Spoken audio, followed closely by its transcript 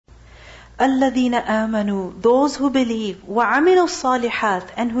الَّذِينَ آمَنُوا, those who believe, وَعَمِلُوا الصَّالِحَاتِ,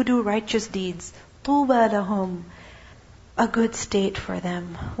 and who do righteous deeds, طُوبَى لَهُمْ, a good state for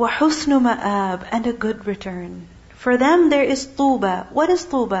them, وَحُسْنُ مَآبٍ, and a good return. For them there is طُوبَى. What is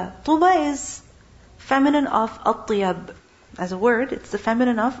طُوبَى? طُوبَى is feminine of أطيب. As a word, it's the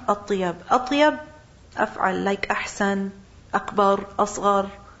feminine of أطيب. أطيب, أفعل, like أحسن, أكبر,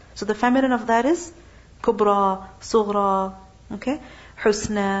 أصغر. So the feminine of that is كبرى, صغرى, okay?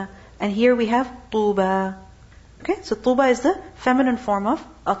 حسنى. And here we have طُوبَى. Okay, so طُوبَى is the feminine form of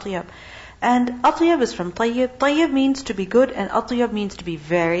أطيب. And أطيب is from طيب. طيب means to be good, and أطيب means to be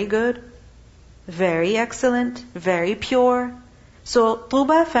very good, very excellent, very pure. So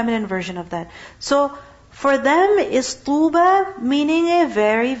طُوبَى, feminine version of that. So for them is طُوبَى meaning a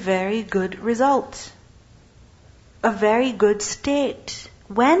very, very good result. A very good state.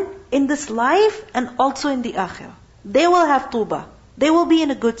 When? In this life and also in the akhirah. They will have طُوبَى. They will be in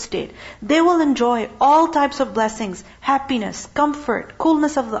a good state. They will enjoy all types of blessings, happiness, comfort,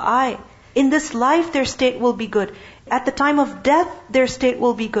 coolness of the eye. In this life, their state will be good. At the time of death, their state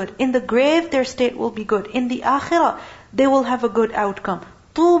will be good. In the grave, their state will be good. In the akhirah, they will have a good outcome.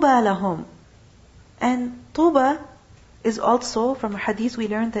 طُوبَى لَهُمْ. And طُوبَى is also, from a hadith we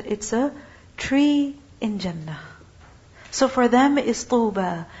learned that it's a tree in Jannah. So for them is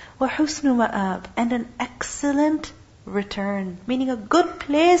طُوبَى وَحُسْنُ مَآبٍ, and an excellent return, meaning a good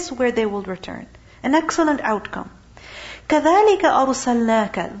place where they will return, an excellent outcome. كَذَلِكَ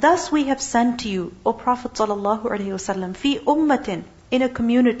أَرْسَلْنَاكَ, thus we have sent to you, O Prophet sallallahu alaihi wasallam, فِي أُمَّةٍ, in a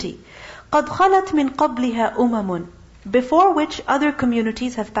community, قَدْ خَلَتْ مِنْ قَبْلِهَا أُمَمٌ, before which other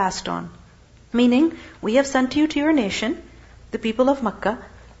communities have passed on. Meaning, we have sent you to your nation, the people of Makkah,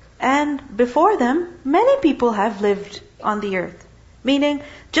 and before them, many people have lived on the earth. Meaning,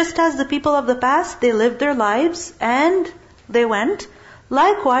 just as the people of the past, they lived their lives and they went,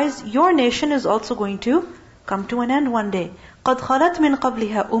 likewise, your nation is also going to come to an end one day. قَدْ خَلَتْ مِنْ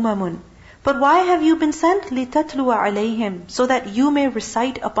قَبْلِهَا أُمَمٌ. But why have you been sent? لِتَتْلُوَ عَلَيْهِمْ, so that you may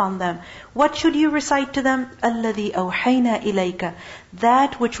recite upon them. What should you recite to them? الَّذِي أَوْحَيْنَا إِلَيْكَ,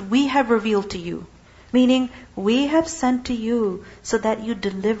 that which we have revealed to you. Meaning, we have sent to you so that you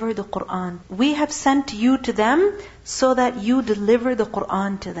deliver the Qur'an. We have sent you to them so that you deliver the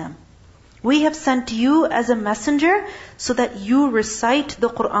Qur'an to them. We have sent you as a messenger so that you recite the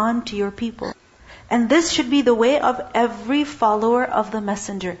Qur'an to your people. And this should be the way of every follower of the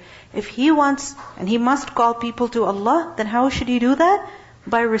messenger. If he wants, and he must call people to Allah, then how should he do that?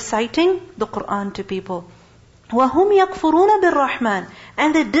 By reciting the Qur'an to people. وَهُمْ يَكْفُرُونَ بِالرَّحْمَنِ,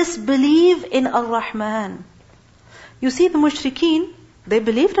 and they disbelieve in Ar-Rahman. You see, the mushrikeen, they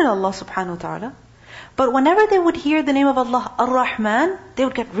believed in Allah subhanahu wa ta'ala, but whenever they would hear the name of Allah, Ar-Rahman, they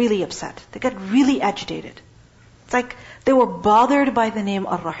would get really upset. They get really agitated. It's like they were bothered by the name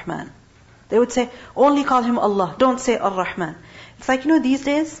Ar-Rahman. They would say, only call him Allah, don't say Ar-Rahman. It's like, these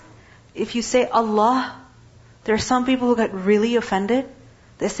days, if you say Allah, there are some people who get really offended.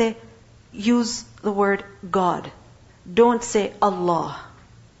 They say, use the word God. Don't say Allah.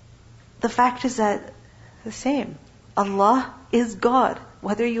 The fact is that the same. Allah is God,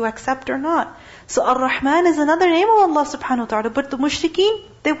 whether you accept or not. So Ar-Rahman is another name of Allah subhanahu wa ta'ala, but the mushrikeen,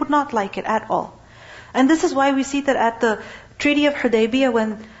 they would not like it at all. And this is why we see that at the Treaty of Hudaybiyah,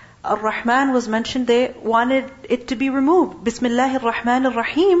 when Ar-Rahman was mentioned, they wanted it to be removed. Bismillahir Rahmanir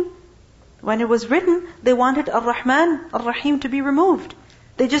Rahim. When it was written, they wanted Ar-Rahman, Ar-Rahim to be removed.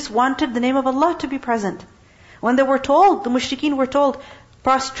 They just wanted the name of Allah to be present. When they were told, the mushrikeen were told,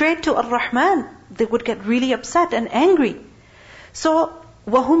 prostrate to Ar-Rahman, they would get really upset and angry. So,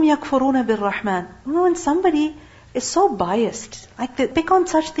 وَهُمْ يَكْفُرُونَ بِالرَّحْمَنِ. When somebody is so biased, like they pick on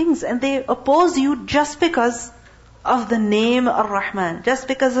such things and they oppose you just because of the name Ar-Rahman, just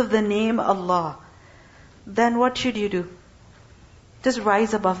because of the name Allah, then what should you do? Just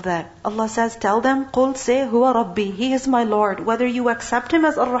rise above that. Allah says, tell them, قُلْ, say, هُوَ رَبِّي, He is my Lord. Whether you accept Him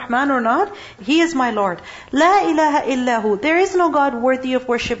as Ar-Rahman or not, He is my Lord. لَا إِلَهَ إِلَّا هُ, there is no God worthy of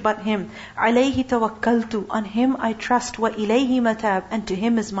worship but Him. عَلَيْهِ تَوَكَّلْتُ, on Him I trust. وَإِلَيْهِ مَتَابِ, and to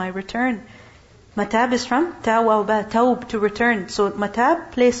Him is my return. Matab is from tawaba, taub, to return. So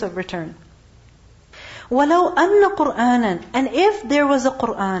matab, place of return. وَلَوْ أَنَّ قُرْآنًا, and if there was a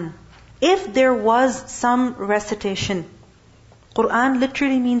Qur'an, if there was some recitation. Qur'an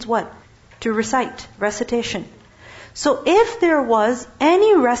literally means what? To recite, recitation. So if there was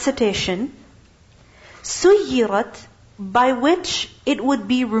any recitation, سُيِّرَتْ, by which it would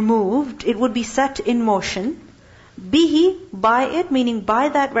be removed, it would be set in motion, bihi, by it, meaning by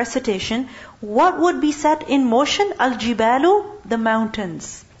that recitation, what would be set in motion? Al-jibalu, the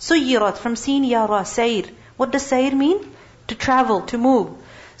mountains. Suyirat, from sin yara, sayr. What does sayr mean? To travel, to move.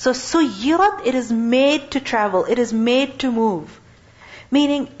 So suyirat, it is made to travel, it is made to move.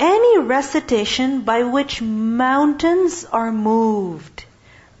 Meaning any recitation by which mountains are moved.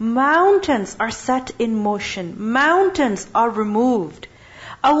 Mountains are set in motion. Mountains are removed.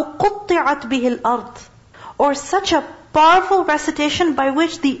 أو قطعت به الأرض. Or such a powerful recitation by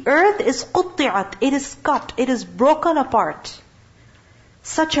which the earth is قطعت, it is cut, it is broken apart.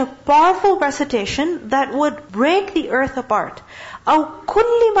 Such a powerful recitation that would break the earth apart. أو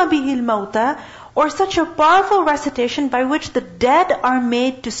كلم به الموتى. Or such a powerful recitation by which the dead are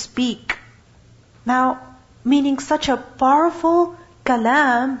made to speak. Now, meaning such a powerful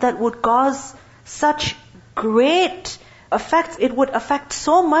kalam that would cause such great effects. It would affect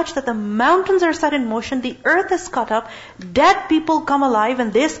so much that the mountains are set in motion, the earth is cut up, dead people come alive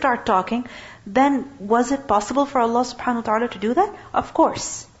and they start talking. Then was it possible for Allah subhanahu wa ta'ala to do that? Of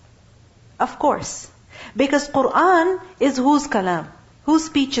course. Of course. Because Quran is whose kalam? Whose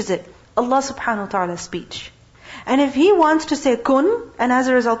speech is it? Allah subhanahu wa ta'ala's speech. And if He wants to say kun, and as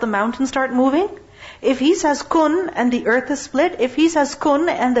a result the mountains start moving, if He says kun and the earth is split, if He says kun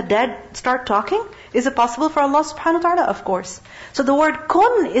and the dead start talking, is it possible for Allah subhanahu wa ta'ala? Of course. So the word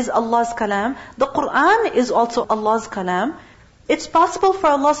kun is Allah's kalam. The Quran is also Allah's kalam. It's possible for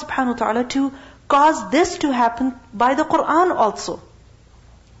Allah subhanahu wa ta'ala to cause this to happen by the Quran also.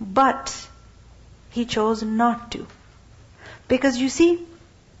 But He chose not to. Because you see,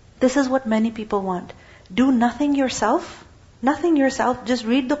 this is what many people want. Do nothing yourself. Nothing yourself. Just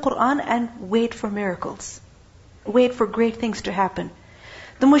read the Quran and wait for miracles. Wait for great things to happen.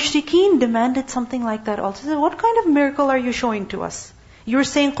 The mushrikeen demanded something like that also. They said, what kind of miracle are you showing to us? You're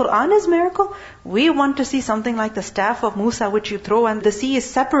saying Quran is miracle? We want to see something like the staff of Musa which you throw and the sea is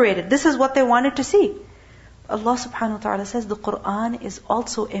separated. This is what they wanted to see. Allah subhanahu wa ta'ala says the Quran is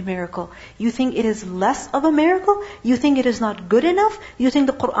also a miracle. You think it is less of a miracle? You think it is not good enough? You think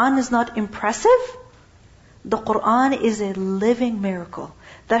the Quran is not impressive? The Quran is a living miracle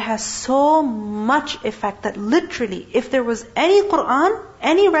that has so much effect that literally, if there was any Quran,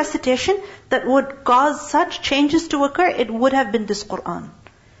 any recitation that would cause such changes to occur, it would have been this Quran.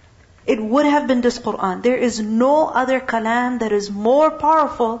 It would have been this Quran. There is no other kalam that is more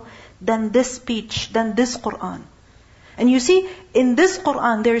powerful than this speech, than this Quran. And you see, in this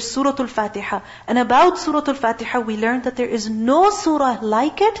Quran there is Surah Al-Fatiha. And about Surah Al-Fatiha we learned that there is no surah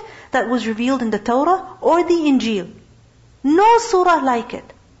like it that was revealed in the Torah or the Injil. No surah like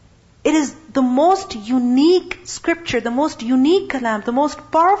it. It is the most unique scripture, the most unique kalam, the most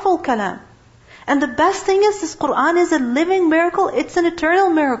powerful kalam. And the best thing is, this Quran is a living miracle, it's an eternal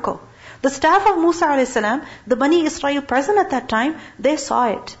miracle. The staff of Musa a.s., the Bani Israel present at that time, they saw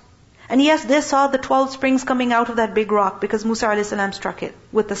it. And yes, they saw the 12 springs coming out of that big rock because Musa a.s. struck it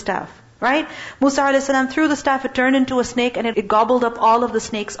with the staff. Right? Musa a.s. threw the staff, it turned into a snake and it gobbled up all of the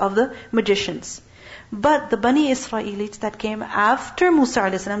snakes of the magicians. But the Bani Israelites that came after Musa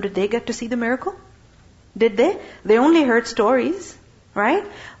a.s., did they get to see the miracle? Did they? They only heard stories. Right?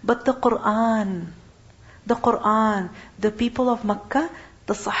 But the Quran, the people of Makkah,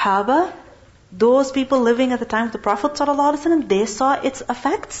 the Sahaba, those people living at the time of the Prophet ﷺ, they saw its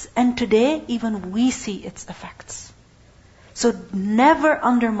effects, and today even we see its effects. So never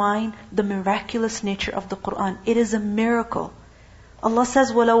undermine the miraculous nature of the Quran. It is a miracle. Allah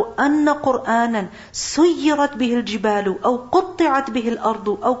says, وَلَوْ أَنَّ قُرْآنًا سُيِّرَتْ بِهِ الْجِبَالُ أَوْ قُطِّعَتْ بِهِ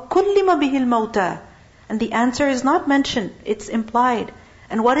الْأَرْضُ أَوْ كُلِّمَ بِهِ الْمَوْتَى. And the answer is not mentioned, it's implied.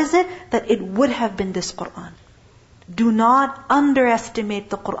 And what is it? That it would have been this Quran. Do not underestimate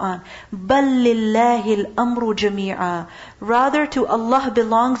the Quran. بَلْ لِلَّهِ الْأَمْرُ جَمِيعًا. Rather to Allah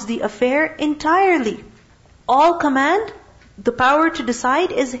belongs the affair entirely. All command, the power to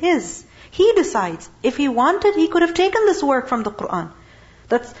decide is His. He decides. If He wanted, He could have taken this work from the Quran.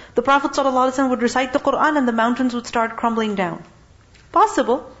 That's the Prophet ﷺ would recite the Quran and the mountains would start crumbling down.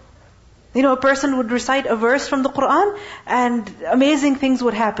 Possible. A person would recite a verse from the Quran and amazing things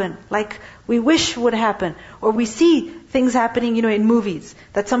would happen. Like we wish would happen. Or we see things happening, in movies.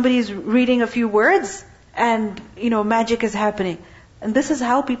 That somebody is reading a few words and, magic is happening. And this is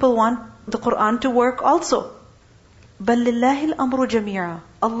how people want the Quran to work also. بَلْ لِلَّهِ الْأَمْرُ جَمِيعًا.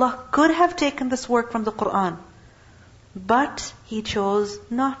 Allah could have taken this work from the Quran. But He chose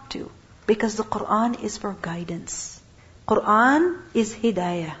not to. Because the Quran is for guidance. Quran is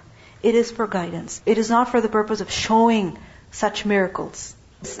hidayah. It is for guidance. It is not for the purpose of showing such miracles,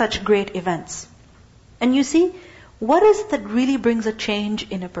 such great events. And you see, what is it that really brings a change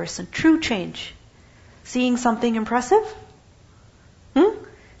in a person? True change. Seeing something impressive?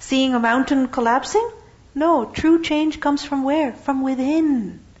 Seeing a mountain collapsing? No, true change comes from where? From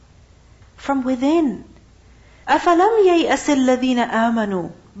within. From within. أَفَلَمْ يَيْأَسِ الَّذِينَ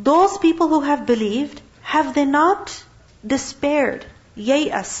آمَنُوا those people who have believed, have they not despaired?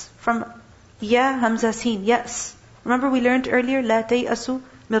 Yay'as, from Ya Hamza Sin, yes. Remember we learned earlier, La tay'asu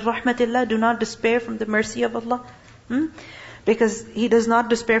min rahmatillah, do not despair from the mercy of Allah. Because He does not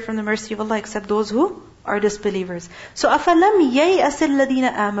despair from the mercy of Allah except those who are disbelievers. So, أَفَلَمْ يَيْأَسِ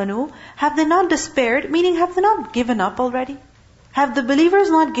الَّذِينَ آمَنُوا, have they not despaired? Meaning, have they not given up already? Have the believers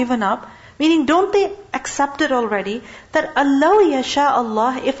not given up? Meaning, don't they accept it already? That Allah yasha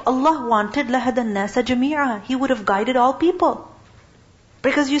Allah, if Allah wanted, لَهَدَى النَّاسَ جَمِيعًا, He would have guided all people.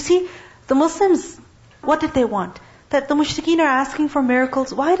 Because you see, the Muslims, what did they want? That the mushrikeen are asking for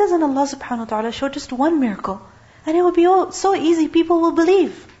miracles. Why doesn't Allah subhanahu wa ta'ala show just one miracle? And it would be so easy, people will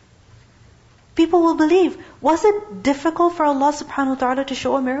believe. People will believe. Was it difficult for Allah subhanahu wa ta'ala to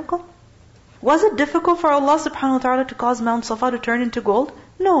show a miracle? Was it difficult for Allah subhanahu wa ta'ala to cause Mount Safa to turn into gold?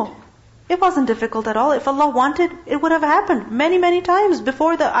 No. It wasn't difficult at all. If Allah wanted, it would have happened many, many times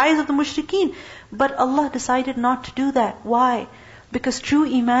before the eyes of the mushrikeen. But Allah decided not to do that. Why? Because true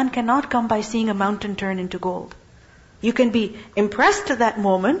iman cannot come by seeing a mountain turn into gold. You can be impressed at that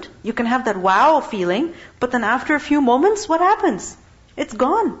moment, you can have that wow feeling, but then after a few moments, what happens? It's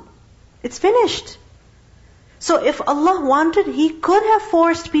gone. It's finished. So if Allah wanted, He could have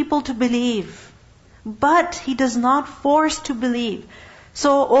forced people to believe. But He does not force to believe.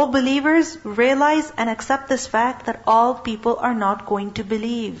 So, all believers, realize and accept this fact that all people are not going to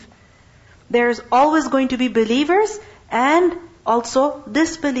believe. There's always going to be believers and also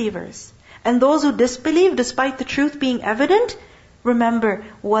disbelievers. And those who disbelieve, despite the truth being evident, remember,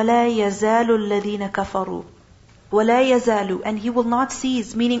 وَلَا يَزَالُ الَّذِينَ كَفَرُوا وَلَا يَزَالُ, and He will not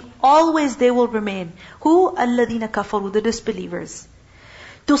cease, meaning always they will remain. Who? الَّذِينَ كَفَرُوا, the disbelievers.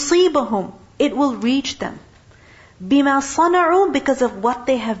 تُصِيبَهُمْ, it will reach them. بِمَا صَنَعُوا, because of what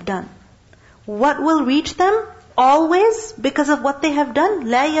they have done. What will reach them? Always, because of what they have done.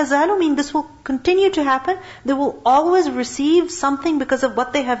 لَا يَزَالُ, meaning this will continue to happen. They will always receive something because of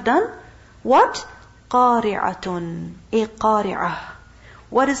what they have done. What? قَارِعَةٌ, a قَارِعَةٌ.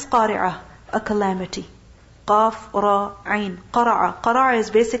 What is قَارِعَةٌ? A calamity. قَافْ رَا عَيْن. قَرَعَ. قَرَعَ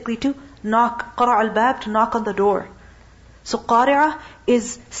is basically to knock. قَرَعَ الْبَابِ, to knock on the door. So قَارِعَةٌ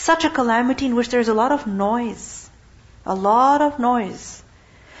is such a calamity in which there is a lot of noise. A lot of noise.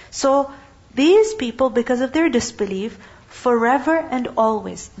 So these people, because of their disbelief, forever and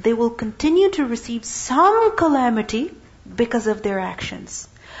always, they will continue to receive some calamity because of their actions.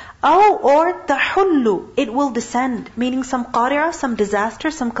 Or tahullu, it will descend, meaning some qari'ah, some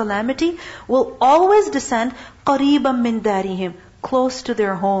disaster, some calamity will always descend qariban min darihim, close to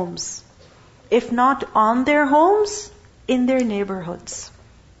their homes. If not on their homes, in their neighborhoods.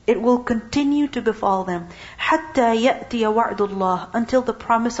 It will continue to befall them. حَتَّى يَأْتِيَ وَعْدُ اللَّهِ, until the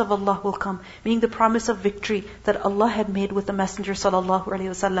promise of Allah will come, meaning the promise of victory that Allah had made with the Messenger sallallahu alaihi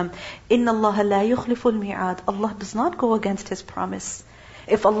wasallam. إِنَّ اللَّهَ لَا يُخْلِفُ الْمِيعَادِ, Allah does not go against His promise.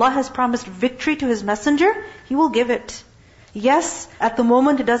 If Allah has promised victory to His Messenger, He will give it. Yes, at the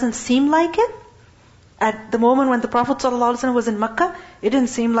moment it doesn't seem like it. At the moment when the Prophet ﷺ was in Makkah, it didn't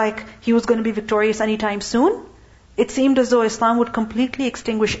seem like he was going to be victorious anytime soon. It seemed as though Islam would completely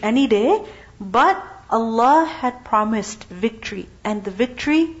extinguish any day. But Allah had promised victory, and the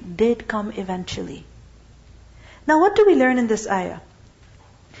victory did come eventually. Now what do we learn in this ayah?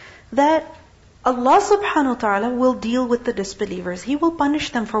 That Allah subhanahu wa ta'ala will deal with the disbelievers. He will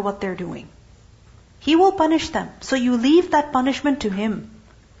punish them for what they're doing. He will punish them. So you leave that punishment to Him.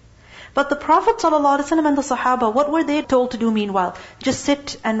 But the Prophet ﷺ and the Sahaba, what were they told to do meanwhile? Just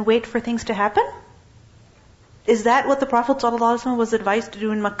sit and wait for things to happen? Is that what the Prophet ﷺ was advised to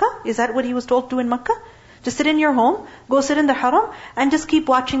do in Makkah? Is that what he was told to do in Makkah? Just sit in your home, go sit in the haram, and just keep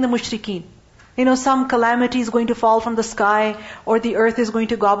watching the mushrikeen. Some calamity is going to fall from the sky, or the earth is going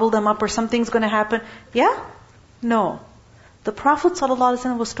to gobble them up, or something's going to happen. Yeah? No. The Prophet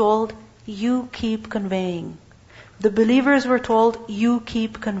ﷺ was told, you keep conveying. The believers were told, you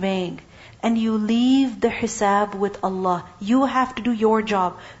keep conveying. And you leave the hisab with Allah. You have to do your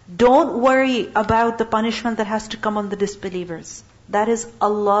job. Don't worry about the punishment that has to come on the disbelievers. That is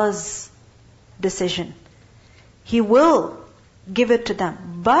Allah's decision. He will give it to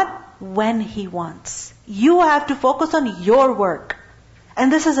them, but when He wants. You have to focus on your work.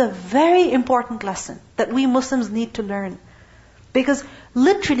 And this is a very important lesson that we Muslims need to learn. Because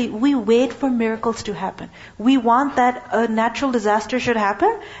literally, we wait for miracles to happen. We want that a natural disaster should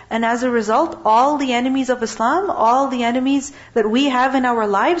happen, and as a result, all the enemies of Islam, all the enemies that we have in our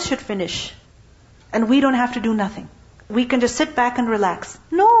lives should finish. And we don't have to do nothing. We can just sit back and relax.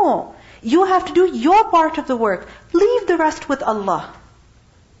 No! You have to do your part of the work. Leave the rest with Allah.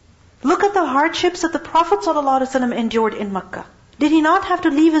 Look at the hardships that the Prophet ﷺ endured in Makkah. Did he not have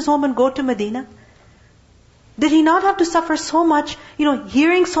to leave his home and go to Medina? Did he not have to suffer so much,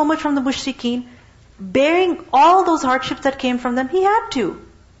 hearing so much from the mushrikeen, bearing all those hardships that came from them? He had to.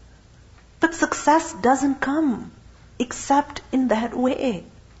 But success doesn't come except in that way.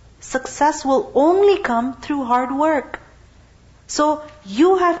 Success will only come through hard work. So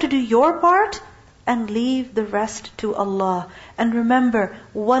you have to do your part and leave the rest to Allah. And remember,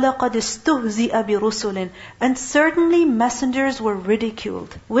 وَلَقَدْ اسْتُهْزِئَ بِرُسُلٍ. And certainly messengers were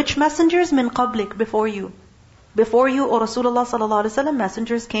ridiculed. Which messengers? Min qablik, before you. Before you, O Rasulullah sallallahu alaihi wasallam,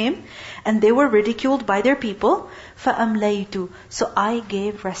 messengers came and they were ridiculed by their people. فَأَمْلَيْتُ. So I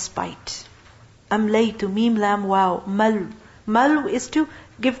gave respite. Amlaytu, mim lam waw, mal. Mal is to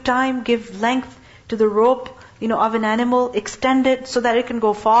give time, give length to the rope, of an animal, extend it so that it can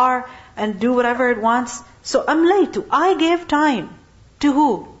go far and do whatever it wants. So amlaytu, I gave time. To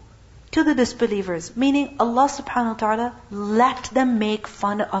who? To the disbelievers. Meaning Allah subhanahu wa ta'ala let them make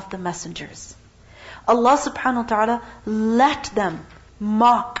fun of the messengers. Allah subhanahu wa ta'ala let them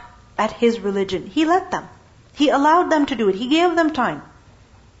mock at His religion. He let them. He allowed them to do it. He gave them time.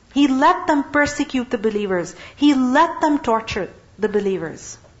 He let them persecute the believers. He let them torture the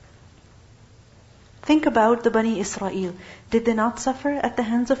believers. Think about the Bani Israel. Did they not suffer at the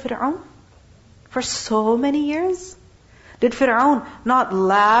hands of Fir'aun? For so many years? Did Fir'aun not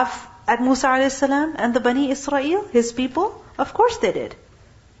laugh at Musa a.s. and the Bani Israel, his people? Of course they did.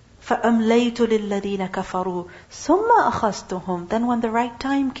 فَأَمْلَيْتُ لِلَّذِينَ كَفَرُوا ثُمَّ أَخَذْتُهُمْ. Then when the right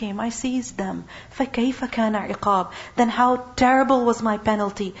time came, I seized them. فَكَيْفَ كَانَ عِقَابٍ. Then how terrible was my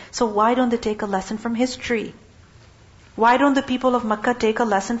penalty. So why don't they take a lesson from history? Why don't the people of Makkah take a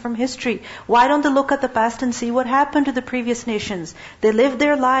lesson from history? Why don't they look at the past and see what happened to the previous nations? They lived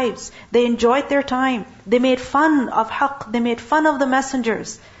their lives. They enjoyed their time. They made fun of haqq. They made fun of the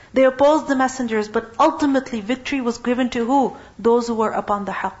messengers. They opposed the messengers, but ultimately victory was given to who? Those who were upon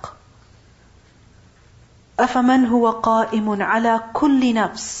the haqq. أَفَمَنْ هُوَ قَائِمٌ عَلَى كُلِّ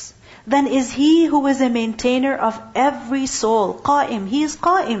نَفْسٍ. Then is he who is a maintainer of every soul. Qa'im. He is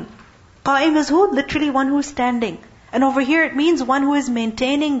qa'im. Qa'im is who? Literally one who is standing. And over here it means one who is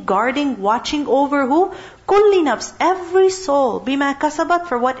maintaining, guarding, watching over who? Kulli nafs. Every soul. Bima kasabat,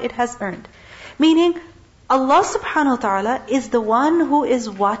 for what it has earned. Meaning, Allah subhanahu wa ta'ala is the one who is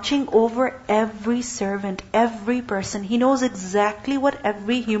watching over every servant, every person. He knows exactly what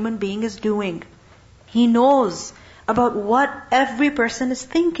every human being is doing. He knows about what every person is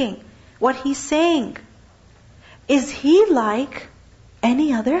thinking, what he's saying. Is he like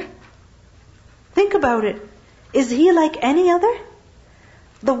any other? Think about it. Is he like any other?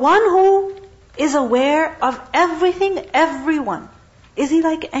 The one who is aware of everything, everyone. Is he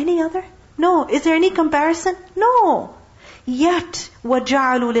like any other? No. Is there any comparison? No. Yet,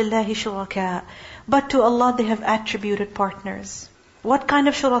 وَجَعَلُوا لِلَّهِ شُرَكَاءَ. But to Allah they have attributed partners. What kind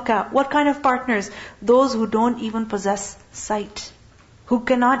of shuraka? What kind of partners? Those who don't even possess sight. Who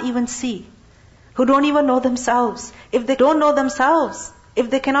cannot even see. Who don't even know themselves. If they don't know themselves, if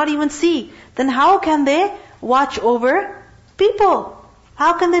they cannot even see, then how can they watch over people?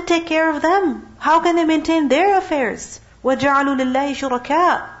 How can they take care of them? How can they maintain their affairs? وَجَعَلُوا لِلَّهِ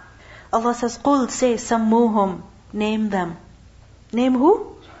شُرَكَاءَ. Allah says, قُلْ, say, سَمُّوهُمْ. Name them. Name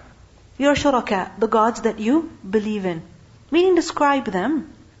who? Your shuraka, the gods that you believe in. Meaning describe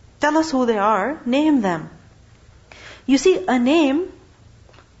them. Tell us who they are. Name them. You see, a name,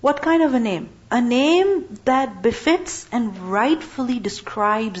 what kind of a name? A name that befits and rightfully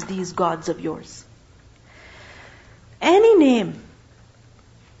describes these gods of yours. Any name,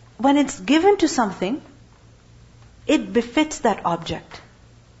 when it's given to something, it befits that object.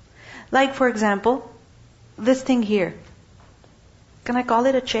 Like for example, this thing here. Can I call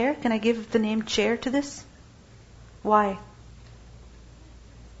it a chair? Can I give the name chair to this? Why?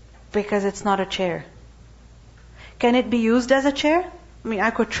 Because it's not a chair. Can it be used as a chair? I mean,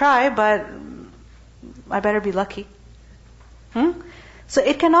 I could try, but I better be lucky. So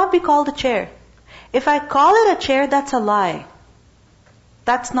it cannot be called a chair. If I call it a chair, that's a lie.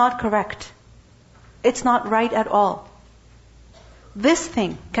 That's not correct. It's not right at all. This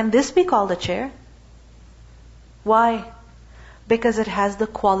thing, can this be called a chair? Why? Because it has the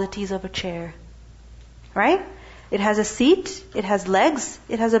qualities of a chair. Right? It has a seat, it has legs,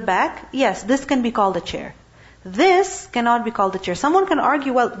 it has a back. Yes, this can be called a chair. This cannot be called a chair. Someone can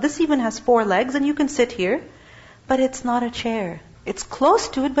argue, well, this even has 4 legs and you can sit here. But it's not a chair. It's close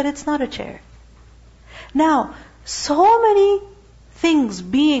to it, but it's not a chair. Now, so many things,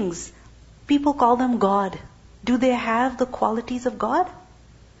 beings, people call them God. Do they have the qualities of God?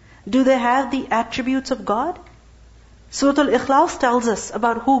 Do they have the attributes of God? Surah Al-Ikhlas tells us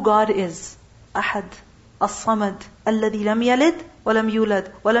about who God is. Ahad, As-Samad, alladhi lam yalid, walam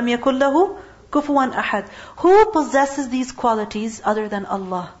yulad, walam yakul lahu kufuwan ahad. Who possesses these qualities other than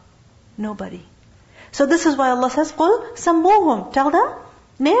Allah? Nobody. So this is why Allah says, قُلْ سَمُّوهُمْ. Tell them,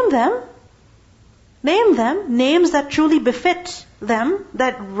 name them. Name them, names that truly befit them,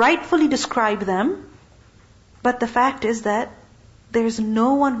 that rightfully describe them. But the fact is that there is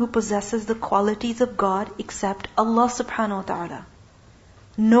no one who possesses the qualities of God except Allah subhanahu wa ta'ala.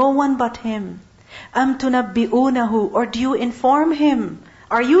 No one but Him. أَمْ تُنَبِّئُونَهُ. Or do you inform Him?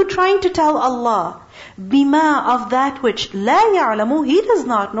 Are you trying to tell Allah بِمَا of that which لَا يَعْلَمُ He does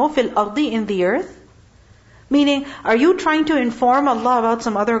not know fil ardi in the earth? Meaning, are you trying to inform Allah about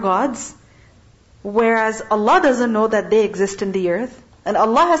some other gods? Whereas Allah doesn't know that they exist in the earth. And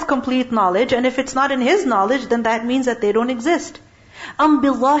Allah has complete knowledge. And if it's not in His knowledge, then that means that they don't exist. أَمْ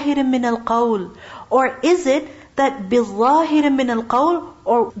بِالظَّاهِرٍ مِّنَ الْقَوْلِ. Or is it that بِالظَّاهِرٍ مِّنَ الْقَوْلِ,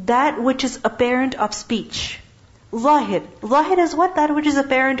 or that which is apparent of speech? Zahir. Zahir is what? That which is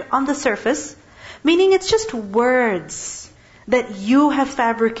apparent on the surface. Meaning it's just words that you have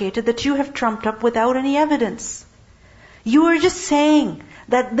fabricated, that you have trumped up without any evidence. You are just saying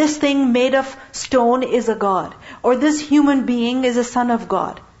that this thing made of stone is a God, or this human being is a son of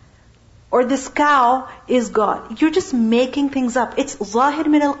God, or this cow is God. You're just making things up. It's zahir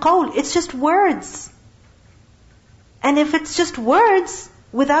min al-qawl. It's just words. And if it's just words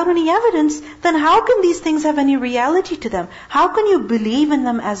without any evidence, then how can these things have any reality to them? How can you believe in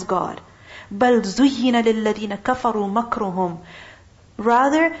them as God? بَلْ زُيِّنَ لِلَّذِينَ كَفَرُوا مَكْرُهُمْ.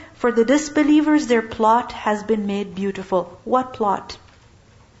 Rather, for the disbelievers, their plot has been made beautiful. What plot?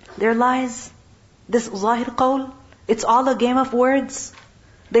 Their lies. This zahir qawl, it's all a game of words.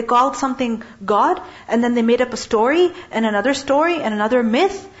 They called something God, and then they made up a story, and another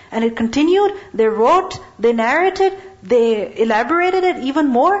myth, and it continued. They wrote, they narrated, they elaborated it even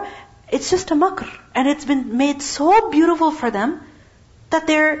more. It's just a makr. And it's been made so beautiful for them that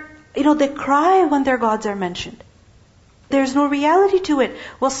they cry when their gods are mentioned. There's no reality to it.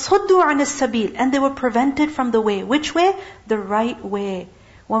 وَصُدُّوا عَنِ السَّبِيلِ. And they were prevented from the way. Which way? The right way.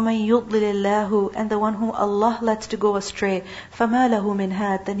 وَمَن يُضْلِلِ اللَّهُ. And the one whom Allah lets to go astray, فَمَا لَهُ مِنْ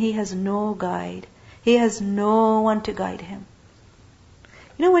هَادٍ. Then he has no guide. He has no one to guide him.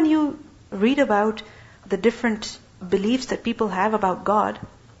 When you read about the different beliefs that people have about God,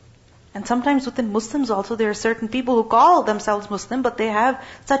 and sometimes within Muslims also, there are certain people who call themselves Muslim, but they have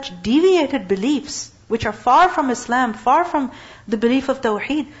such deviated beliefs, which are far from Islam, far from the belief of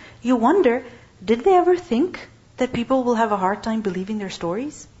Tawheed. You wonder, did they ever think that people will have a hard time believing their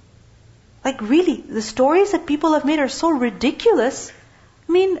stories? Like really, the stories that people have made are so ridiculous.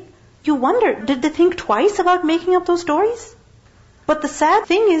 You wonder, did they think twice about making up those stories? But the sad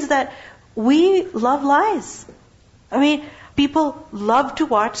thing is that we love lies. People love to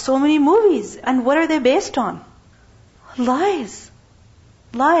watch so many movies. And what are they based on? Lies.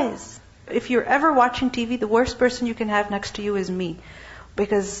 Lies. If you're ever watching TV, the worst person you can have next to you is me.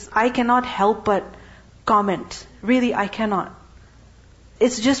 Because I cannot help but comment. Really, I cannot.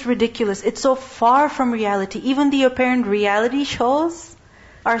 It's just ridiculous. It's so far from reality. Even the apparent reality shows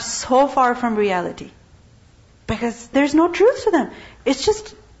are so far from reality. Because there's no truth to them. It's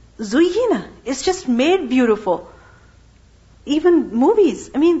just zuyina. It's just made beautiful. Even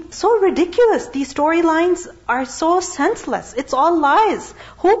movies, so ridiculous. These storylines are so senseless. It's all lies.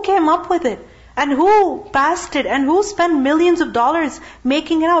 Who came up with it? And who passed it? And who spent millions of dollars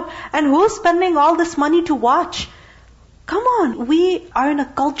making it up? And who's spending all this money to watch? Come on, we are in a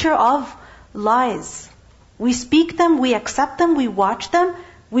culture of lies. We speak them, we accept them, we watch them,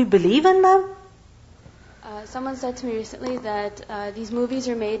 we believe in them. Someone said to me recently that these movies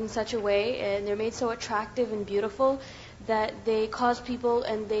are made in such a way, and they're made so attractive and beautiful, that they cause people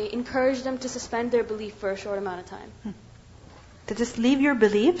and they encourage them to suspend their belief for a short amount of time. To just leave your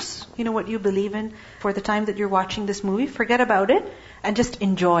beliefs, what you believe in, for the time that you're watching this movie, forget about it, and just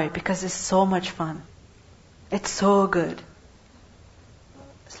enjoy, because it's so much fun. It's so good.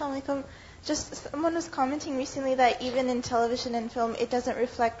 Assalamu alaikum. Just someone was commenting recently that even in television and film, it doesn't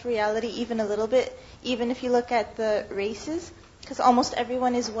reflect reality even a little bit, even if you look at the races. Because almost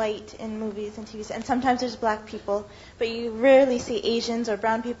everyone is white in movies and TVs, and sometimes there's black people, but you rarely see Asians or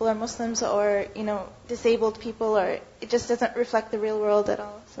brown people or Muslims or disabled people, or it just doesn't reflect the real world at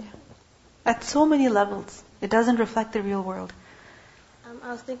all. So. Yeah. At so many levels, it doesn't reflect the real world.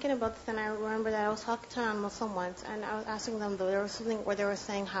 I was thinking about this, and I remember that I was talking to a Muslim once, and I was asking them, though, there was something where they were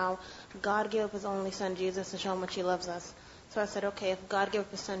saying how God gave up His only Son Jesus to show how much He loves us. So I said, okay, if God gave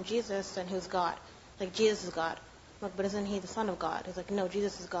up His Son Jesus, then who's God? Like Jesus is God. Like, but isn't He the Son of God? He's like, no,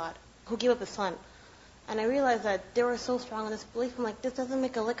 Jesus is God. Who gave up His Son? And I realized that they were so strong in this belief. I'm like, this doesn't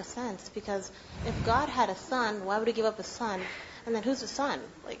make a lick of sense, because if God had a son, why would he give up his son? And then who's the son?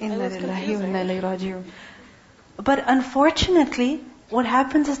 Like, it was confusing. But unfortunately, what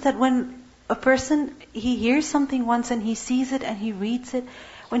happens is that when a person, he hears something once and he sees it and he reads it,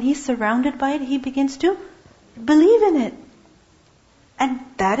 when he's surrounded by it, he begins to believe in it. And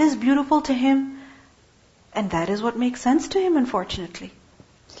that is beautiful to him. And that is what makes sense to him, unfortunately.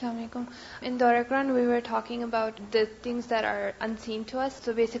 Assalamu alaikum. In the Quran, we were talking about the things that are unseen to us.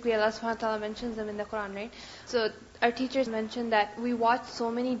 So basically, Allah subhanahu wa ta'ala mentions them in the Quran, right? So our teachers mentioned that we watch so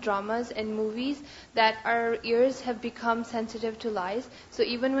many dramas and movies that our ears have become sensitive to lies. So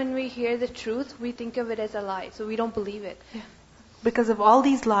even when we hear the truth, we think of it as a lie. So we don't believe it. Yeah. Because of all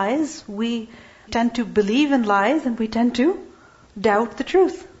these lies, we tend to believe in lies and we tend to doubt the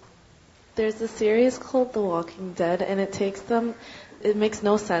truth. There's a series called The Walking Dead, and it makes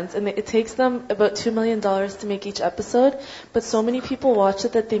no sense. And it takes them about $2 million to make each episode, but so many people watch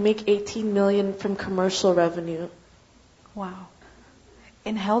it that they make $18 million from commercial revenue. Wow.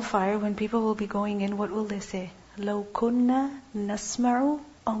 In hellfire, when people will be going in, what will they say? لَوْ كُنَّا نَسْمَعُ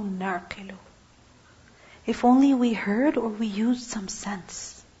أَوْ نَعْقِلُ. If only we heard or we used some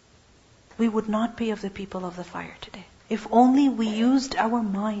sense, we would not be of the people of the fire today. If only we used our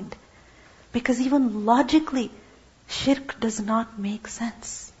mind. Because even logically, shirk does not make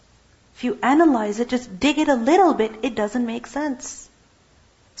sense. If you analyze it, just dig it a little bit, it doesn't make sense.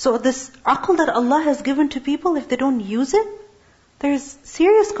 So this aql that Allah has given to people, if they don't use it, there's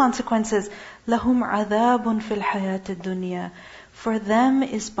serious consequences. لَهُمْ عَذَابٌ فِي الْحَيَاةِ الدُّنْيَا. For them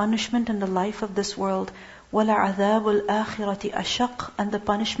is punishment in the life of this world. وَلَعَذَابُ الْآخِرَةِ أَشَقٌّ. And the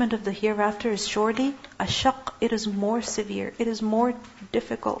punishment of the hereafter is surely ashaq. It is more severe. It is more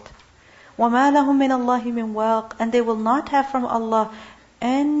difficult. وَمَا لَهُم مِّنَ اللَّهِ مِن وَاقٍ. And they will not have from Allah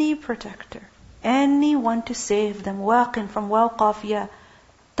any protector, anyone to save them. Waqin from waqafiya.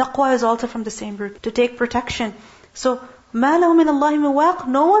 Taqwa is also from the same root, to take protection. So, مَا لَهُم مِّنَ اللَّهِ مِن وَاقٍ.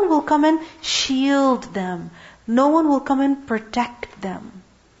 No one will come and shield them. No one will come and protect them.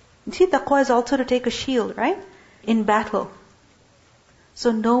 You see, taqwa is also to take a shield, right? In battle.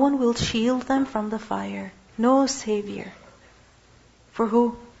 So no one will shield them from the fire. No savior. For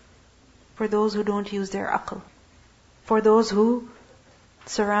who? For those who don't use their aql. For those who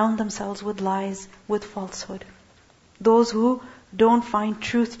surround themselves with lies, with falsehood. Those who don't find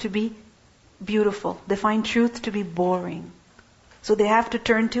truth to be beautiful. They find truth to be boring. So they have to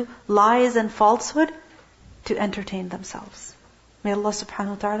turn to lies and falsehood to entertain themselves. May Allah subhanahu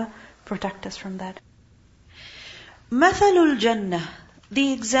wa ta'ala protect us from that. Mathalul Jannah.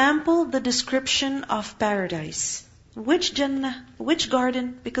 The example, the description of paradise. Which Jannah? Which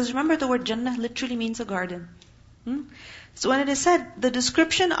garden? Because remember, the word Jannah literally means a garden. So when it is said, the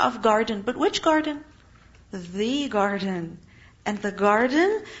description of garden, but which garden? The garden. And the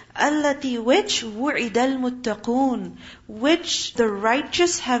garden, allati which wu'ida al-muttaqoon, which the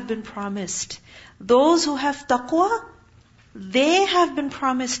righteous have been promised. Those who have taqwa, they have been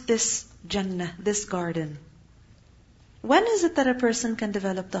promised this Jannah, this garden. When is it that a person can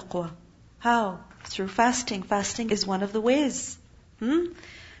develop taqwa? How? Through fasting. Fasting is one of the ways.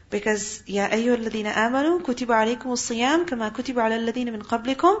 Because, يَا أَيُّهَا الَّذِينَ آمَنُوا كُتِبَ عَلَيْكُمُ الصِّيَامُ كَمَا كُتِبَ عَلَى الَّذِينَ مِنْ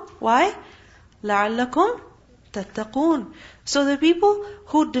قَبْلِكُمْ. Why? لَعَلَّكُمْ تَتَّقُونَ. So the people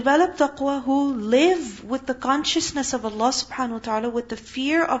who develop taqwa, who live with the consciousness of Allah subhanahu wa ta'ala, with the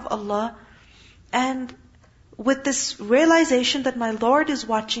fear of Allah, and with this realization that my Lord is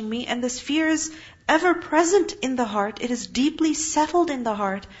watching me, and this fear is ever present in the heart, it is deeply settled in the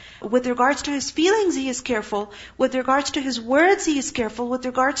heart. With regards to his feelings, he is careful. With regards to his words, he is careful. With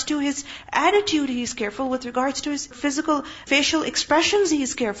regards to his attitude, he is careful. With regards to his facial expressions, he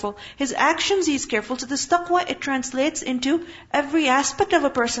is careful. His actions, he is careful. So this taqwa, it translates into every aspect of a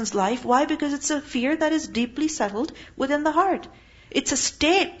person's life. Why? Because it's a fear that is deeply settled within the heart. It's a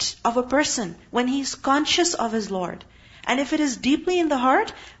state of a person when he's conscious of his Lord. And if it is deeply in the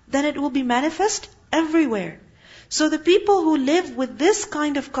heart, then it will be manifest everywhere. So the people who live with this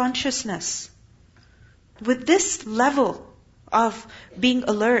kind of consciousness, with this level of being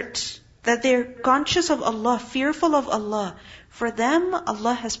alert, that they're conscious of Allah, fearful of Allah, for them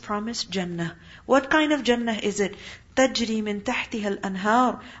Allah has promised Jannah. What kind of Jannah is it? تَجْرِي مِن تَحْتِهَا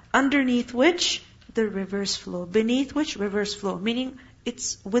الْأَنْهَارِ. Underneath which the rivers flow. Beneath which rivers flow. Meaning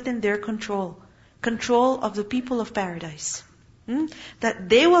it's within their control. Control of the people of paradise. That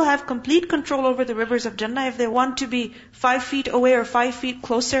they will have complete control over the rivers of Jannah. If they want to be 5 feet away or 5 feet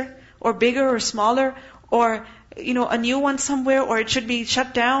closer, or bigger or smaller, or a new one somewhere, or it should be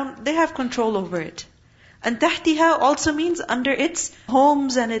shut down, they have control over it. And tahtiha also means under its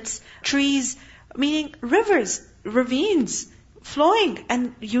homes and its trees. meaning rivers, ravines, flowing.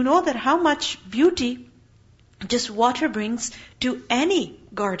 And you know that how much beauty just water brings to any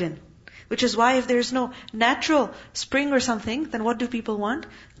garden. Which is why if there's no natural spring or something, then what do people want?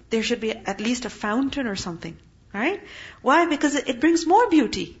 There should be at least a fountain or something. Right? Why? Because it brings more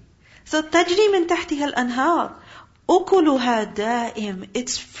beauty. So تَجْرِي مِن تَحْتِهَا الْأَنْهَارِ أُكُلُهَا دَائِمٌ.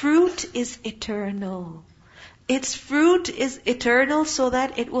 Its fruit is eternal. Its fruit is eternal so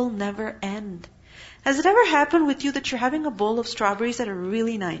that it will never end. Has it ever happened with you that you're having a bowl of strawberries that are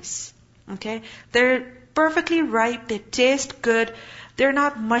really nice? Okay? They're perfectly ripe, they taste good, they're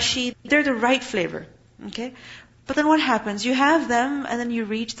not mushy, they're the right flavor. Okay? But then what happens? You have them and then you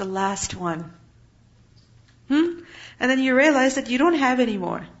reach the last one. And then you realize that you don't have any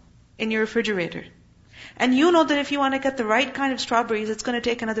more in your refrigerator. And you know that if you want to get the right kind of strawberries, it's going to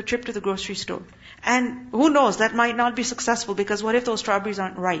take another trip to the grocery store. And who knows, that might not be successful because what if those strawberries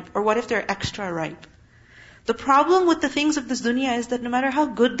aren't ripe? Or what if they're extra ripe? The problem with the things of this dunya is that no matter how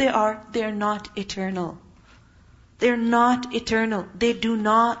good they are not eternal. They're not eternal. They do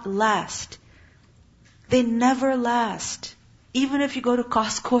not last. They never last. Even if you go to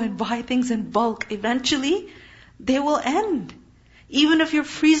Costco and buy things in bulk, eventually they will end. Even if your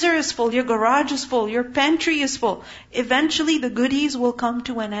freezer is full, your garage is full, your pantry is full, eventually the goodies will come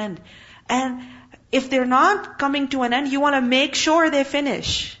to an end. And if they're not coming to an end, you want to make sure they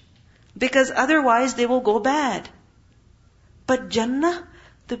finish. Because otherwise they will go bad. But Jannah,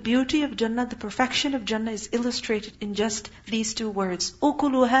 the beauty of Jannah, the perfection of Jannah is illustrated in just these two words.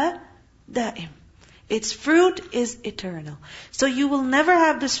 أُكُلُهَا دَائِمٌ. Its fruit is eternal. So you will never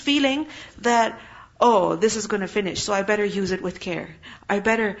have this feeling that, oh, this is going to finish, so I better use it with care. I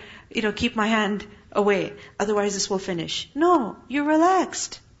better, keep my hand away, otherwise this will finish. No, you're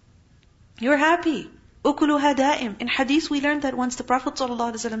relaxed. You're happy. أُكُلُهَا دَائِمٌ. In hadith we learned that once the Prophet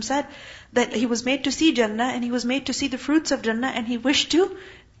ﷺ said that he was made to see Jannah and he was made to see the fruits of Jannah and he wished to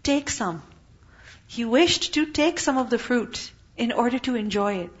take some. He wished to take some of the fruit in order to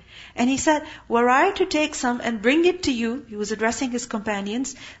enjoy it. And he said, were I to take some and bring it to you, he was addressing his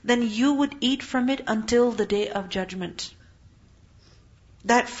companions, then you would eat from it until the day of judgment.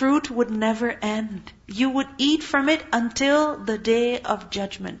 That fruit would never end. You would eat from it until the day of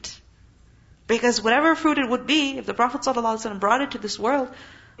judgment. Because whatever fruit it would be, if the Prophet ﷺ brought it to this world,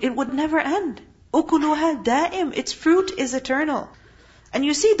 it would never end. أُكُلُهَا دَائِمٌ. Its fruit is eternal. And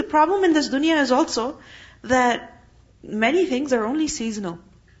you see, the problem in this dunya is also that many things are only seasonal.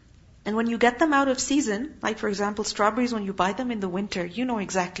 And when you get them out of season, like for example strawberries, when you buy them in the winter, you know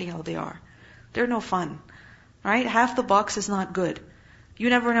exactly how they are. They're no fun. Right? Half the box is not good. You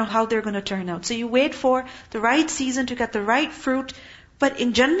never know how they're going to turn out. So you wait for the right season to get the right fruit. But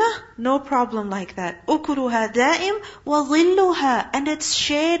in Jannah, no problem like that. أُكُلُهَا دَائِمٌ وَظِلُّهَا. And its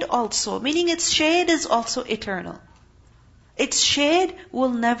shade also. Meaning its shade is also eternal. Its shade will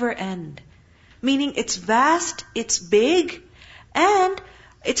never end. Meaning it's vast, it's big, and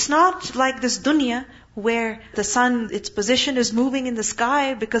it's not like this dunya where the sun, its position is moving in the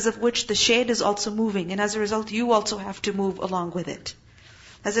sky because of which the shade is also moving. And as a result, you also have to move along with it.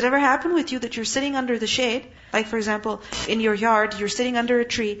 Has it ever happened with you that you're sitting under the shade? Like for example, in your yard, you're sitting under a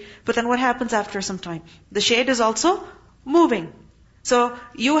tree, but then what happens after some time? The shade is also moving. So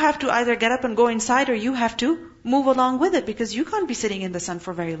you have to either get up and go inside or you have to move along with it because you can't be sitting in the sun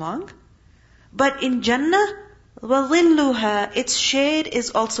for very long. But in Jannah, وَظِلُّهَا, its shade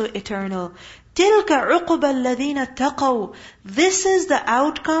is also eternal. تِلْكَ عُقُبَ الَّذِينَ اتَّقَوْا. This is the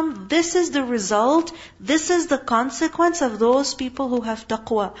outcome, this is the result, this is the consequence of those people who have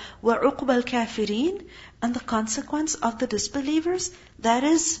taqwa. وَعُقْبَ الْكَافِرِينَ. And the consequence of the disbelievers, that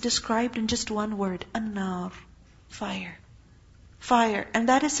is described in just one word, an-nar, fire. Fire. And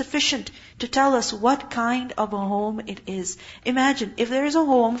that is sufficient to tell us what kind of a home it is. Imagine, if there is a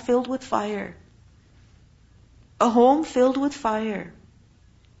home filled with fire, a home filled with fire,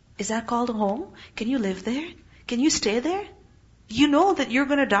 is that called a home? Can you live there? Can you stay there? You know that you're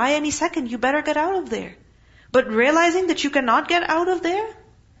going to die any second. You better get out of there. But realizing that you cannot get out of there,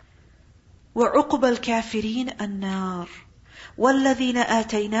 وَعُقْبَ الْكَافِرِينَ النَّارِ وَالَّذِينَ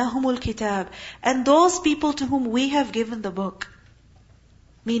آتَيْنَاهُمُ الْكِتَابِ. And those people to whom we have given the book.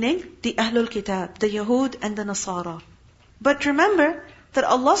 Meaning, the Ahlul Kitab, the Yahud and the Nasara. But remember that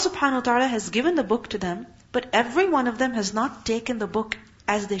Allah subhanahu wa ta'ala has given the book to them, but every one of them has not taken the book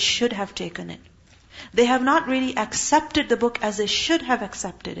as they should have taken it. They have not really accepted the book as they should have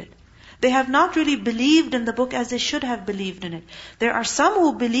accepted it. They have not really believed in the book as they should have believed in it. There are some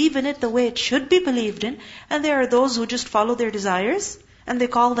who believe in it the way it should be believed in, and there are those who just follow their desires, and they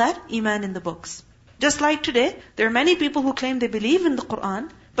call that iman in the books. Just like today, there are many people who claim they believe in the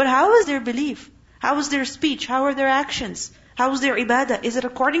Qur'an, but how is their belief? How is their speech? How are their actions? How is their ibadah? Is it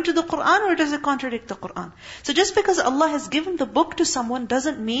according to the Qur'an or does it contradict the Qur'an? So just because Allah has given the book to someone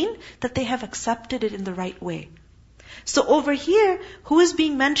doesn't mean that they have accepted it in the right way. So over here, who is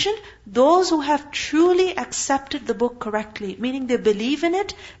being mentioned? Those who have truly accepted the book correctly, meaning they believe in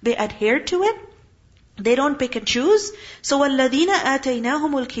it, they adhere to it, they don't pick and choose. So وَالَّذِينَ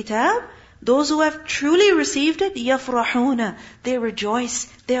آتَيْنَاهُمُ الْكِتَابِ, those who have truly received it, يَفْرَحُونَ, they rejoice,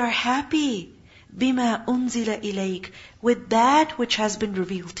 they are happy. بِمَا أُنزِلَ إِلَيْكَ, with that which has been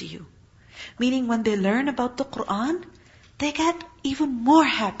revealed to you. Meaning when they learn about the Qur'an, they get even more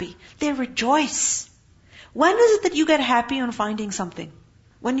happy. They rejoice. When is it that you get happy on finding something?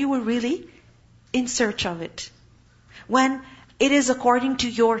 When you were really in search of it. When it is according to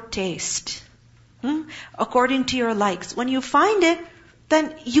your taste. According to your likes. When you find it,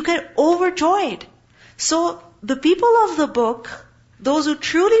 then you get overjoyed. So the people of the book, those who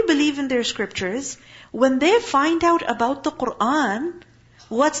truly believe in their scriptures, when they find out about the Qur'an,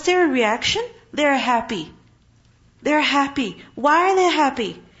 what's their reaction? They're happy. They're happy. Why are they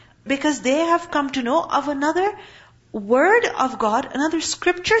happy? Because they have come to know of another word of God, another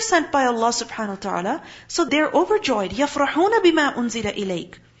scripture sent by Allah subhanahu wa ta'ala. So they're overjoyed. يَفْرَحُونَ بِمَا أُنزِلَ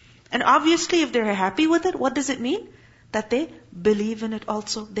إِلَيْكَ. And obviously if they're happy with it, what does it mean? That they believe in it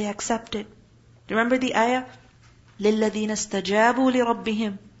also. They accept it. Remember the ayah? لِلَّذِينَ اسْتَجَابُوا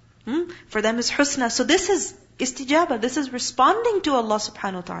لِرَبِّهِمْ. For them is husna. So this is istijaba. This is responding to Allah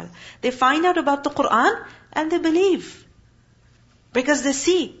subhanahu wa ta'ala. They find out about the Qur'an and they believe. Because they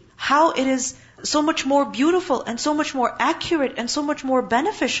see how it is so much more beautiful and so much more accurate and so much more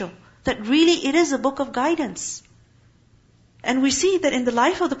beneficial. That really it is a book of guidance. And we see that in the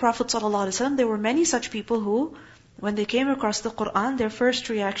life of the Prophet ﷺ, there were many such people who, when they came across the Qur'an, their first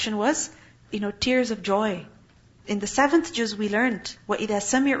reaction was, tears of joy. In the 7th juz we learned, وَإِذَا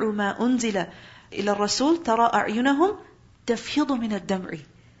سَمِعُوا مَا أُنزِلَ إِلَى الرَّسُولِ تَرَى أَعْيُنَهُمْ تَفْيِضُ مِنَ الدَّمْعِ.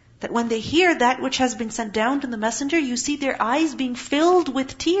 That when they hear that which has been sent down to the messenger, you see their eyes being filled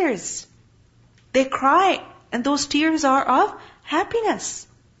with tears. They cry, and those tears are of happiness.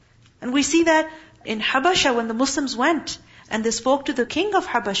 And we see that in Habasha when the Muslims went, and they spoke to the king of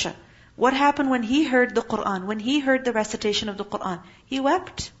Habasha. What happened when he heard the Qur'an, when he heard the recitation of the Qur'an? He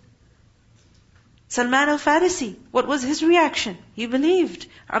wept. Salman al-Farisi, what was his reaction? He believed.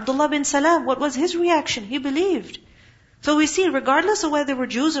 Abdullah bin Salam, what was his reaction? He believed. So we see, regardless of whether they were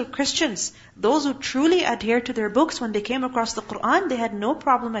Jews or Christians, those who truly adhered to their books, when they came across the Qur'an, they had no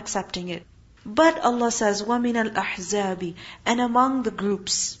problem accepting it. But Allah says, وَمِنَ الْأَحْزَابِ, and among the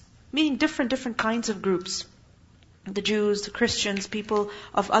groups, meaning different kinds of groups, the Jews, the Christians, people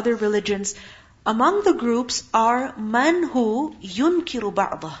of other religions, among the groups are man who yunkiru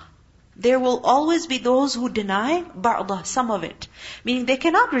ba'dah. There will always be those who deny ba'dah, some of it. Meaning they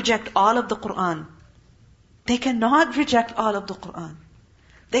cannot reject all of the Qur'an. They cannot reject all of the Qur'an.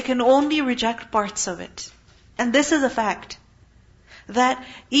 They can only reject parts of it. And this is a fact. That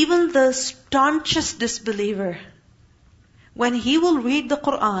even the staunchest disbeliever, when he will read the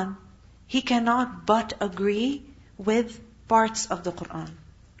Qur'an, he cannot but agree with parts of the Qur'an.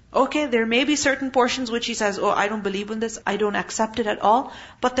 Okay, there may be certain portions which he says, I don't believe in this, I don't accept it at all.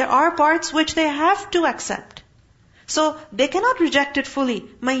 But there are parts which they have to accept. So they cannot reject it fully.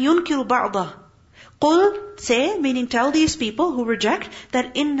 مَن يُنْكِرُ بَعْضَهُ. قُلْ, say, meaning tell these people who reject,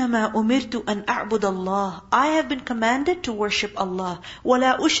 that إِنَّمَا أُمِرْتُ أَنْ أَعْبُدَ اللَّهِ. I have been commanded to worship Allah.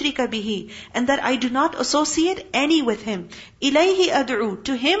 وَلَا أُشْرِكَ بِهِ. And that I do not associate any with Him. إِلَيْهِ أَدْعُو.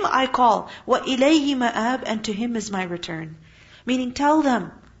 To Him I call. وَإِلَيْهِ مَآبْ. And to Him is my return. Meaning tell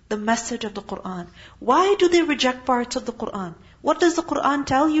them the message of the Qur'an. Why do they reject parts of the Qur'an? What does the Qur'an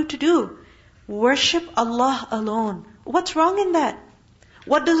tell you to do? Worship Allah alone. What's wrong in that?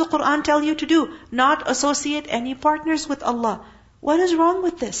 What does the Qur'an tell you to do? Not associate any partners with Allah. What is wrong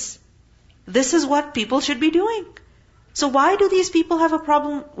with this? This is what people should be doing. So why do these people have a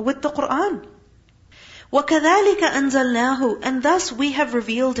problem with the Qur'an? وَكَذَلِكَ أَنزَلْنَاهُ. And thus we have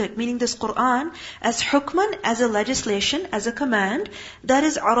revealed it, meaning this Qur'an, as hukman, as a legislation, as a command, that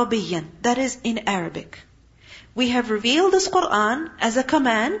is Arabiyan, that is in Arabic. We have revealed this Qur'an as a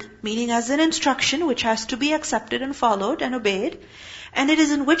command, meaning as an instruction which has to be accepted and followed and obeyed. And it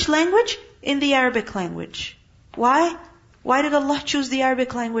is in which language? In the Arabic language. Why? Why did Allah choose the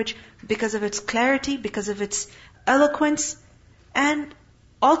Arabic language? Because of its clarity, because of its eloquence, and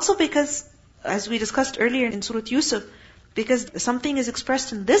also because, as we discussed earlier in Surah Yusuf, because something is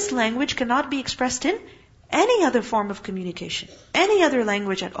expressed in this language cannot be expressed in any other form of communication, any other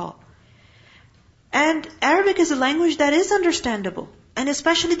language at all. And Arabic is a language that is understandable. And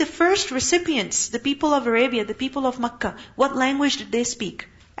especially the first recipients, the people of Arabia, the people of Makkah, what language did they speak?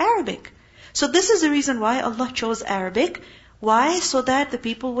 Arabic. So this is the reason why Allah chose Arabic. Why? So that the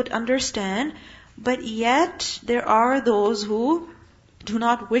people would understand. But yet, there are those who do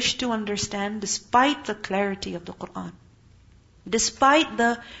not wish to understand despite the clarity of the Qur'an. Despite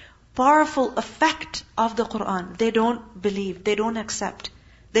the powerful effect of the Qur'an. They don't believe. They don't accept.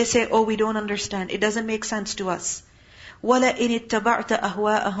 They say, oh, we don't understand. It doesn't make sense to us. وَلَئِنِ اتَّبَعْتَ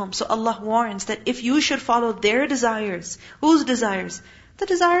أَهْوَاءَهُمْ. So Allah warns that if you should follow their desires, whose desires? The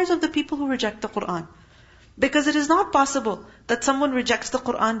desires of the people who reject the Qur'an. Because it is not possible that someone rejects the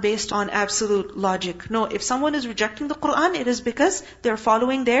Qur'an based on absolute logic. No, if someone is rejecting the Qur'an, it is because they're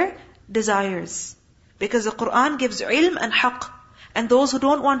following their desires. Because the Qur'an gives ilm and haqq. And those who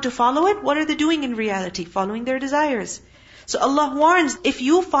don't want to follow it, what are they doing in reality? Following their desires. So Allah warns, if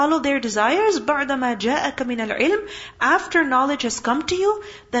you follow their desires, بَعْدَمَا جَاءَكَ مِنَ الْعِلْمِ, after knowledge has come to you,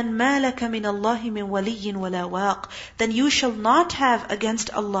 then مَا لَكَ مِنَ اللَّهِ مِنْ وَلِيٍّ وَلَا وَاقٍ. Then you shall not have against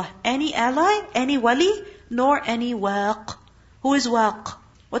Allah any ally, any wali, nor any waq. Who is waq?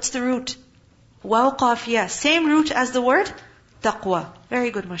 What's the root? Waw qafiyah. Same root as the word taqwa.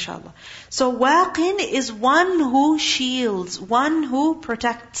 Very good, mashallah. So waqin is one who shields, one who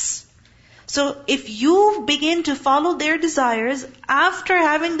protects. So if you begin to follow their desires after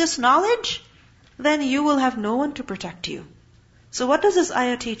having this knowledge, then you will have no one to protect you. So what does this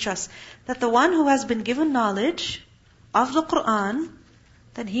ayah teach us? That the one who has been given knowledge of the Qur'an,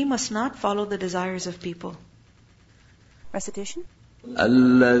 then he must not follow the desires of people. Recitation.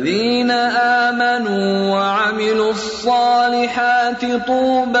 الذين آمنوا وعملوا الصالحات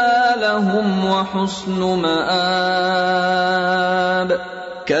طوبى لهم وحسن مآب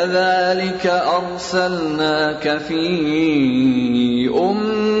كذلك أرسلناك في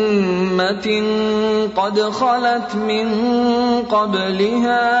أمة قد خلت من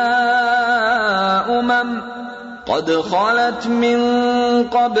قبلها أمم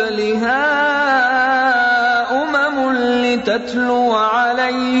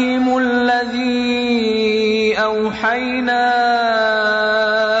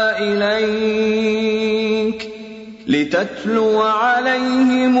لتتلو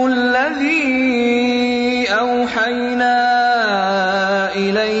عليهم الذي أوحينا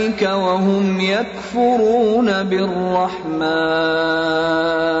إليك وهم يكفرون بالرحمن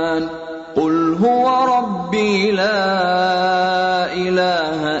قل هو ربي لا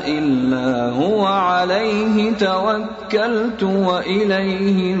إله إلا هو عليه توكلت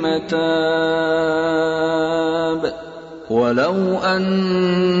وإليه متاب ولو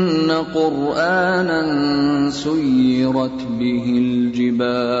أن قرآنا سيرت به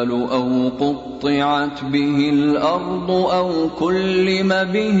الجبال أو قطعت به الأرض أو كلم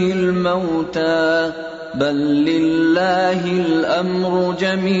به الموتى بل لله الأمر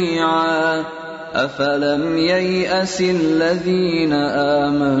جميعا أفلم ييأس الذين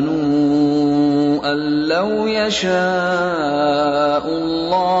آمنوا أن لو يشاء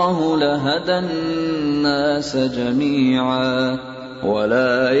الله لهدى الناس جميعا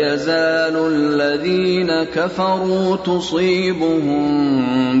ولا يزال الذين كفروا تصيبهم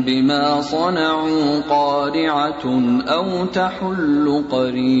بما صنعوا قارعة أو تحل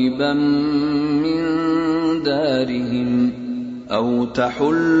قريبا من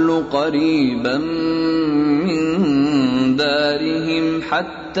دارهم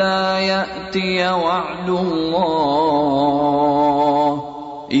حتى يأتي وعد الله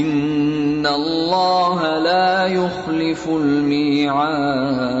إن الله لا يخلف الميعاد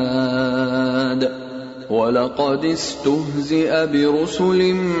ولقد استهزئ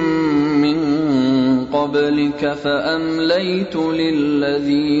برسل من قبلك فأمليت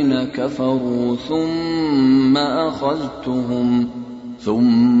للذين كفروا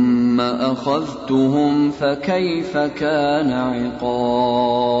ثم أخذتهم فكيف كان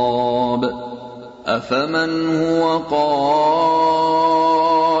عقاب أفمن هو قائم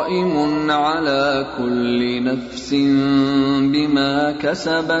على كل نفس بما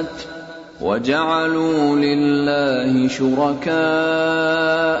كسبت وجعلوا لله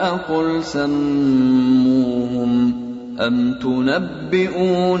شركاء قل سموهم أم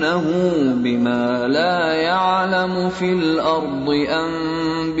تنبئونه بما لا يعلم في الأرض أم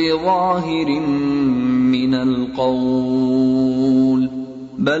بظاهر من القول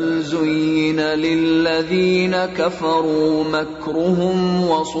بل زين للذين كفروا مكرهم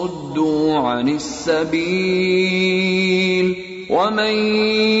وصدوا عن السبيل ومن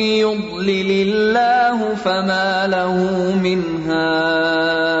يضلل الله فما له من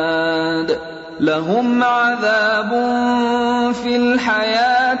هاد لهم عذاب في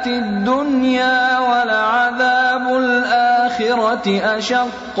الحياة الدنيا ولعذاب الآخرة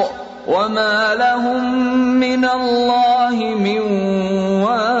أشق وما لهم من الله من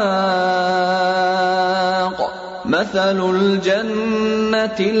واق مثل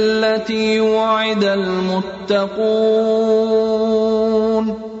الجنة التي وعد المتقون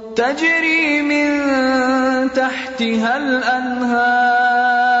تجري من تحتها الأنهار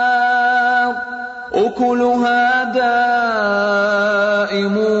أكلها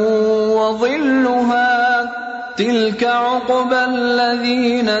دائم وظلها تلك عقبى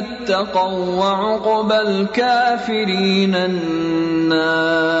الذين اتقوا وعقبى الكافرين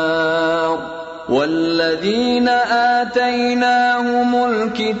النار والذين آتيناهم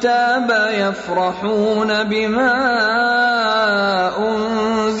الكتاب يفرحون بما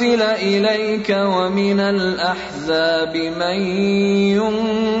أنزل إليك ومن الأحزاب من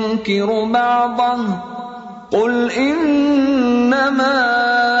ينكر بعضه قل إنما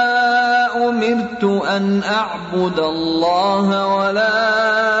أمرت أن أعبد الله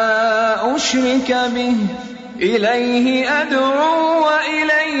ولا أشرك به إليه أدعو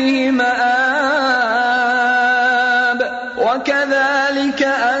وإليه مآب وكذلك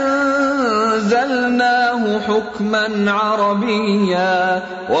أنزلناه حكما عربيا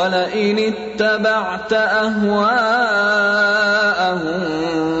ولئن اتبعت أهواءهم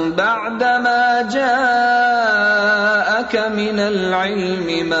بعدما جاءك من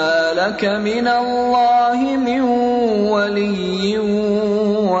العلم ما لك من الله من ولي